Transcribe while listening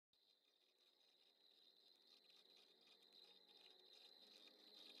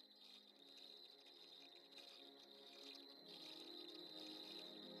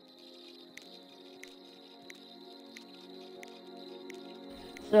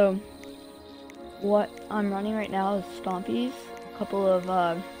So, what I'm running right now is Stompies, a couple of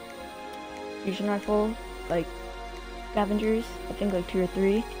fusion rifle, like, scavengers, I think like 2 or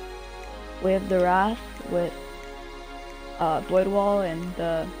 3. We have the Wrath with Void Wall and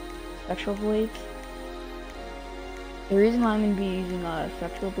the Spectral Blades. The reason why I'm going to be using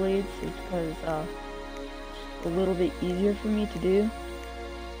Spectral Blades is because it's a little bit easier for me to do.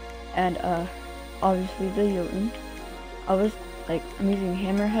 And obviously the Jotunn. I'm using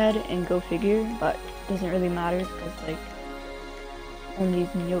Hammerhead and Go Figure, but it doesn't really matter because like I'm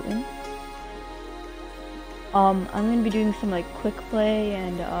using Jotunn. I'm gonna be doing some like quick play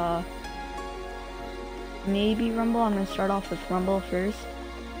and maybe Rumble. I'm gonna start off with Rumble first.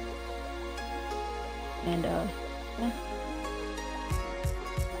 And yeah.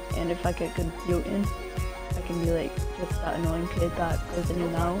 And if I get good Jotunn, I can be like just that annoying kid that goes in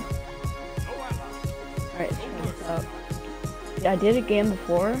and out. Alright, let's try this out. Yeah, I did a game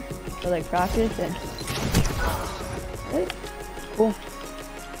before for like practice and cool.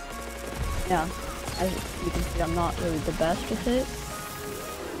 Yeah, as you can see, I'm not really the best with it,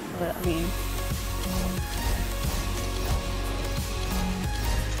 but I mean,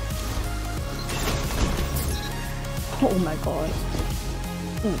 oh my god,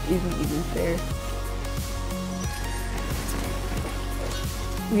 this isn't even fair.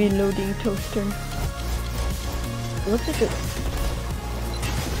 Reloading toaster. It looks like it.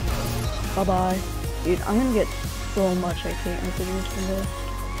 Bye bye. Dude, I'm gonna get so much hate messages from this.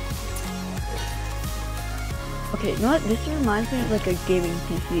 Okay, you know what? This reminds me of like a gaming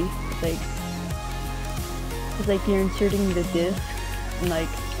PC. It's like you're inserting the disc and like,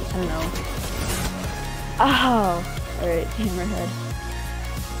 I don't know. Ow! Alright, Hammerhead.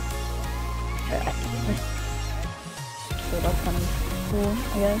 So that's kind of cool,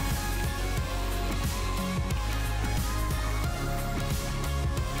 I guess.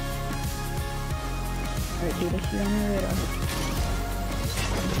 Alright, dude, I see you on my radar.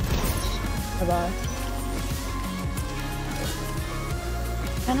 Bye-bye.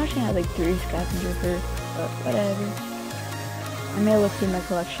 I actually had like 3 scavenger perks, but whatever. I may look through my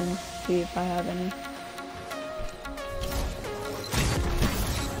collection, see if I have any.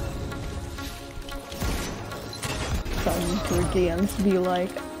 Some for DMs to be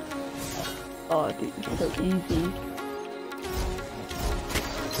like, oh dude, it's so easy.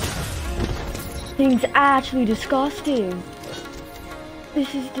 Thing's actually disgusting.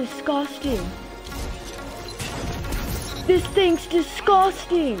 This is disgusting. This thing's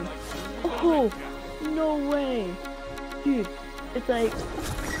disgusting. Oh, no way. Dude, it's like...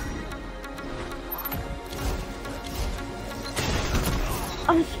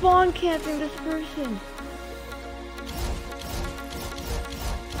 I'm spawn camping this person.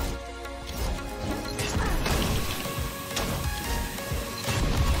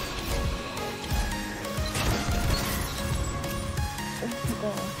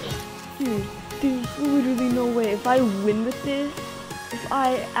 Dude, there's literally no way. If I win with this, if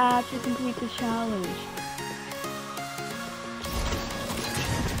I actually complete the challenge.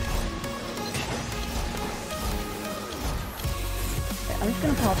 Okay, I'm just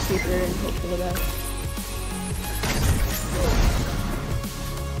gonna pop Super and hope for the best.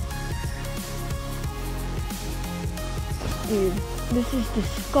 Dude, this is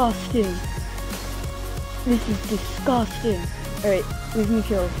disgusting. This is disgusting. Alright, leave me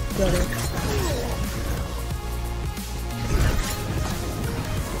kill, brother.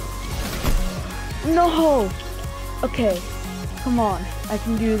 No! Okay, come on, I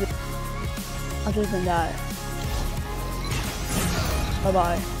can do this. Other than that.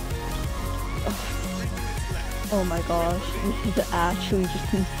 Bye-bye. Oh my gosh, this is actually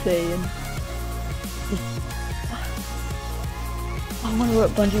just insane. I wonder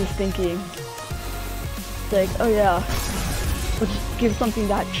what Bungie was thinking. It's like, oh yeah. We'll just give something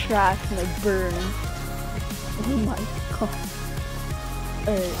that tracks and like burns. Oh my god.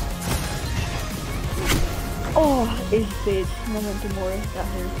 Alright. Oh, Ace Spades. Momentum more. That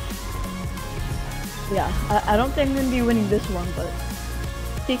hurts. Yeah, I don't think I'm gonna be winning this one, but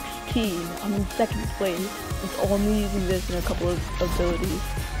 16. I'm in 2nd place. It's all me using this and a couple of abilities.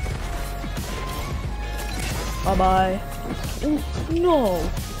 Bye bye. No.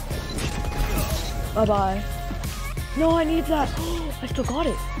 Bye bye. No, I need that. Oh, I still got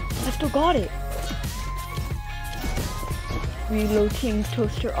it. I still got it. Reloading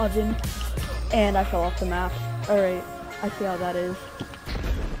toaster oven. And I fell off the map. Alright, I see how that is.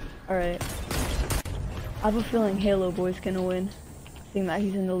 Alright. I have a feeling Halo Boy's gonna win. Seeing that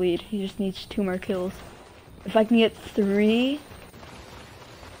he's in the lead. He just needs 2 more kills. If I can get 3...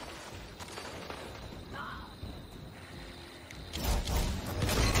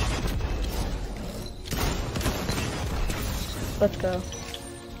 Let's go.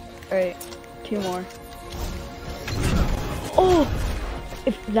 Alright, 2 more. Oh!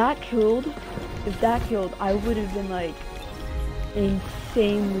 If that killed, I would have been like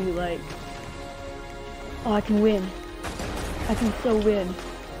insanely like, oh, I can win. I can so win.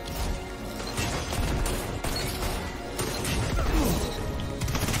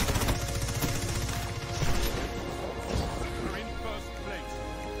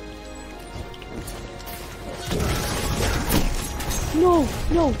 No,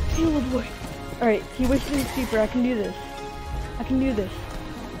 no, Halo boy. Alright, he wasted his super. I can do this. I can do this.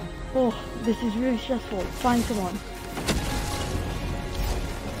 Oh, this is really stressful. Find someone.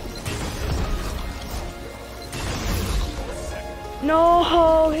 No,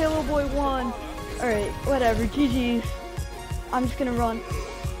 Halo boy won. Alright, whatever. GG's. I'm just gonna run.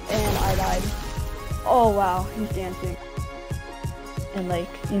 And I died. Oh wow, he's dancing. And like,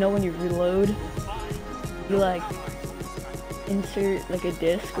 you know when you reload, you like insert like a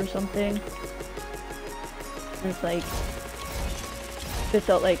disc or something, and it's like spits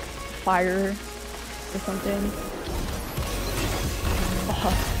out like fire or something.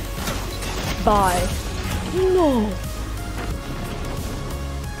 Oh, bye. No.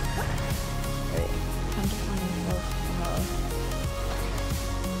 Right, time to find myself.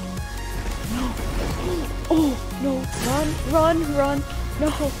 No. Oh no! Run! Run! Run! No!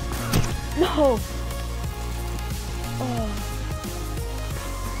 No! Oh.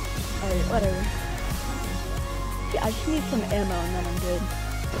 Alright, whatever. Yeah, I just need some ammo and then I'm good.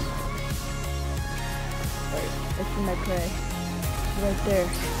 Wait, I see my prey. Right there.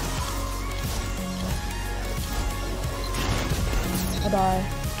 Bye-bye.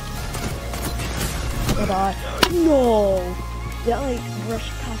 Bye-bye. No! That like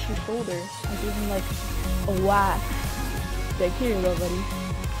brushed past your shoulder. I gave him like a whack. Like, here you go, buddy.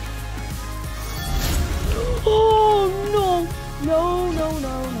 Oh no! No, no, no,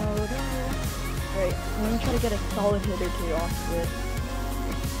 no, no. Alright, I'm gonna try to get a solid hit or two off of it.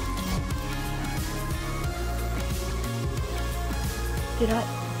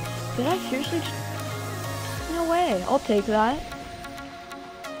 Did I seriously just... No way, I'll take that.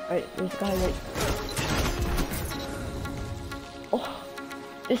 Alright, there's a guy right... Oh,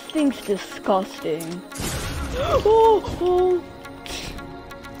 this thing's disgusting. Oh, oh.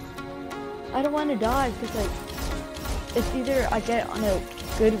 I don't want to die because like, it's either I get on a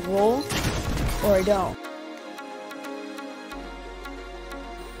good roll or I don't.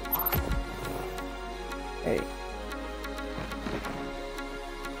 Alright.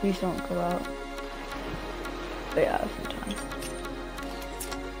 Please don't go out. But yeah, sometimes.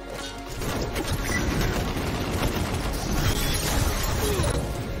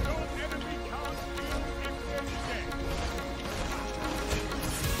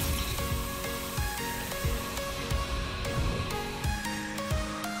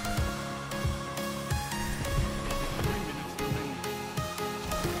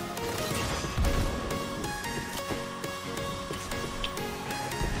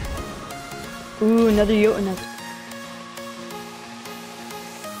 Ooh, another Jotunn.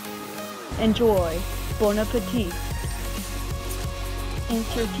 Enjoy. Bon appetit.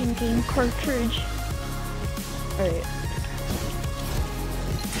 Inserting game cartridge. Alright.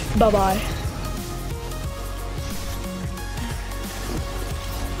 Bye-bye.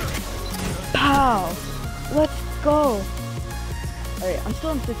 Pow! Let's go! Alright, I'm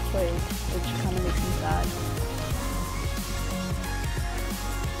still in 6th place, which kind of makes me sad.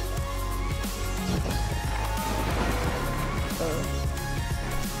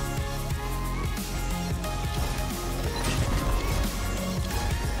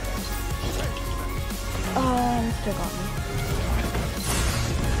 Still got me.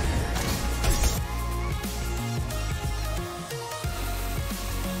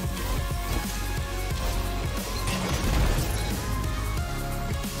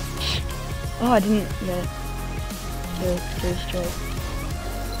 Oh, I didn't get the first strike.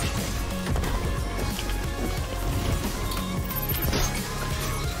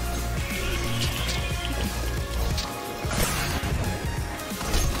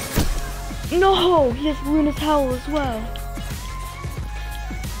 No! He has Rune as Hell as well.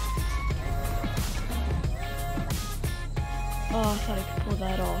 Oh, I thought I could pull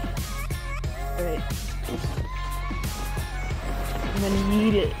that off. Alright. I'm gonna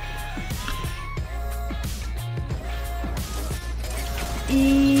need it.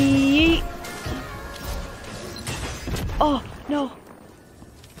 Eat. Oh, no.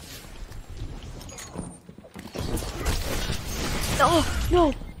 Oh,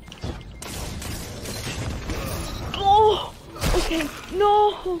 no. Oh, okay.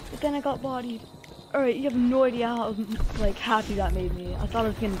 No. But then I got bodied. Alright, you have no idea how, like, happy that made me. I thought I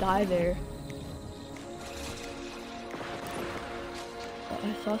was gonna die there.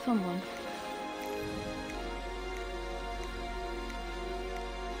 I saw someone.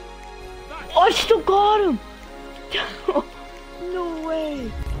 Oh, I still got him! No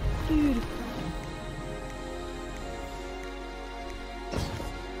way! Dude.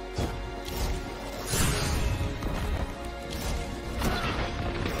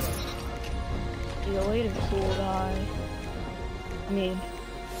 See you later, cool guy. I mean,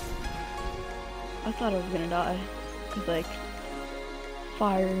 I thought I was gonna die. Cause like,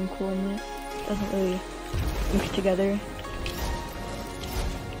 fire and coolness doesn't really mix together.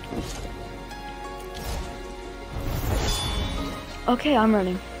 Okay, I'm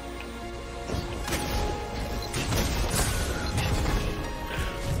running.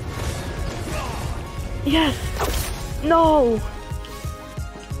 Yes! No!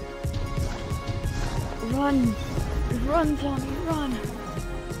 Run! Run, zombie, run!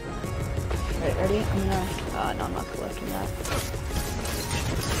 Alright, ready? I'm gonna... no, I'm not collecting that.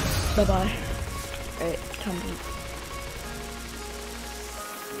 Bye-bye. Alright, time to...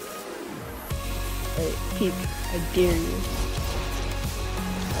 Alright, peek. I dare you.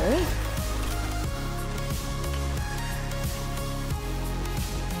 Alright.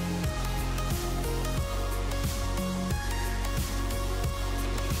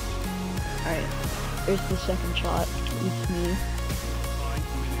 Alright, there's the second shot. It's me.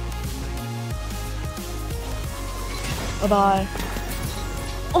 Bye-bye.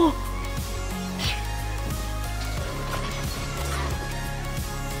 Oh!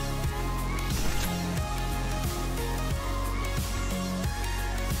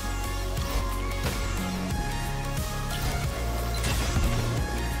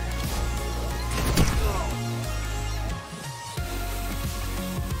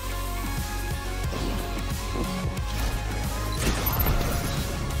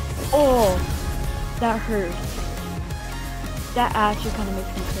 Oh, that hurt. That actually kind of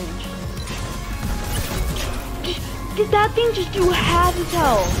makes me cringe. Did that thing just do half his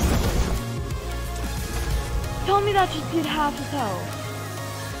health? Tell me that just did half his health.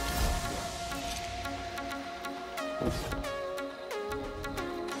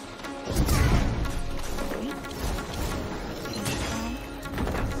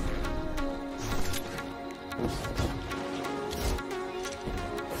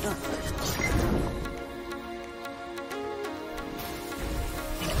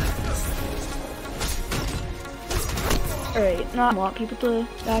 Alright, now I want people to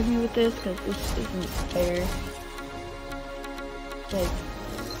bag me with this because this isn't fair. Like,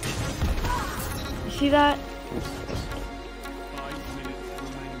 you see that?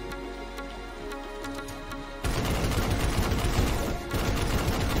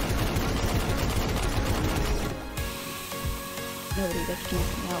 Nobody gets to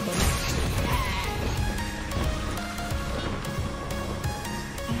use me out, buddy.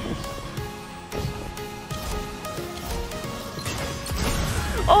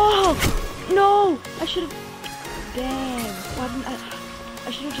 Oh no! I should have. Damn! Why didn't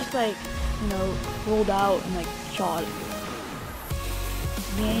I should have just like, you know, rolled out and like shot.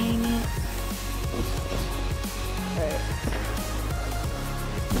 Dang it! Alright.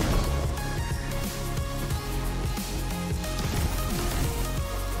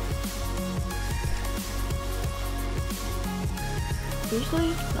 Seriously?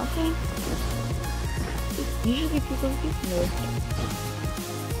 Nothing? Usually people get no.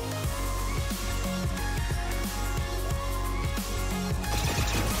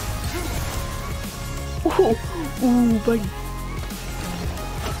 Ooh, buddy.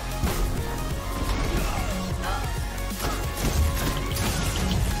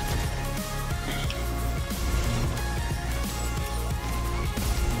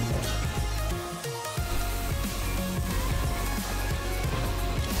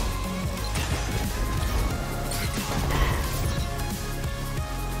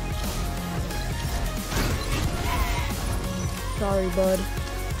 Sorry, bud.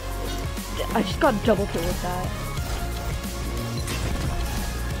 I just got double kill with that.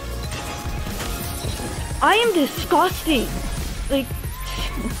 I am disgusting. Like,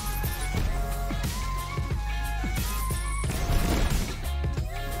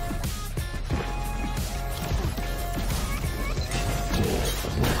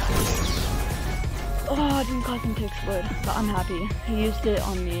 oh, I didn't cause him to explode, but I'm happy. He used it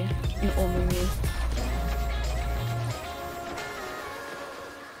on me and only me.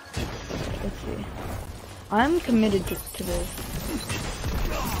 Let's see. I'm committed to this.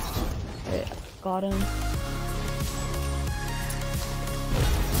 Wait, got him.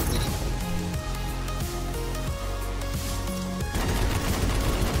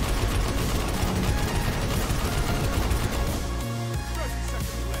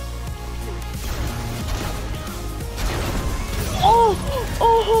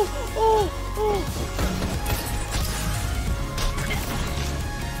 Oh, oh, oh.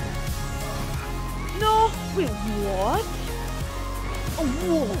 No, wait, what? Oh,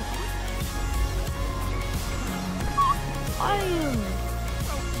 whoa. I am.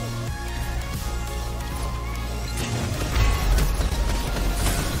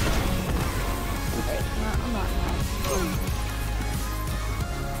 Alright, I'm not mad.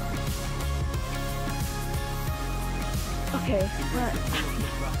 Okay, but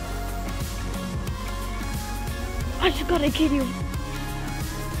I just gotta kill you.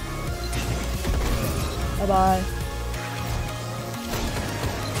 Bye-bye.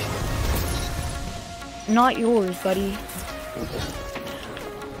 Not yours, buddy.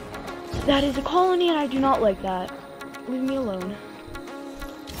 That is a colony and I do not like that. Leave me alone.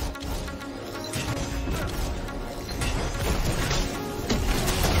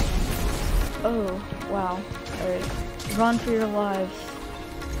 Oh, wow. Alright. Run for your lives.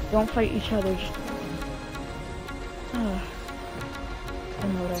 Don't fight each other. Just... I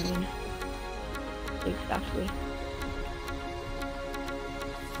know what I mean. Exactly.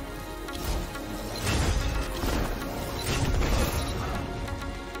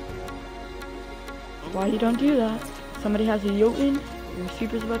 Why you don't do that? Somebody has a Jotunn, your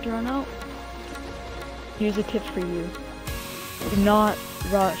super's about to run out. Here's a tip for you. Do not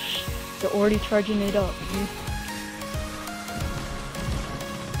rush. They're already charging it up.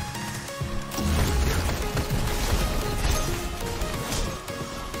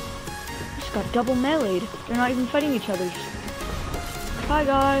 Just got double meleeed. They're not even fighting each other. Hi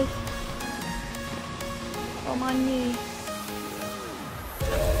guys. Oh my knee.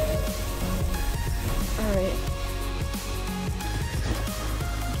 Alright.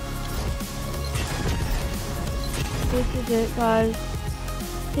 This is it, guys.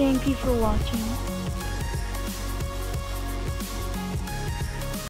 Thank you for watching.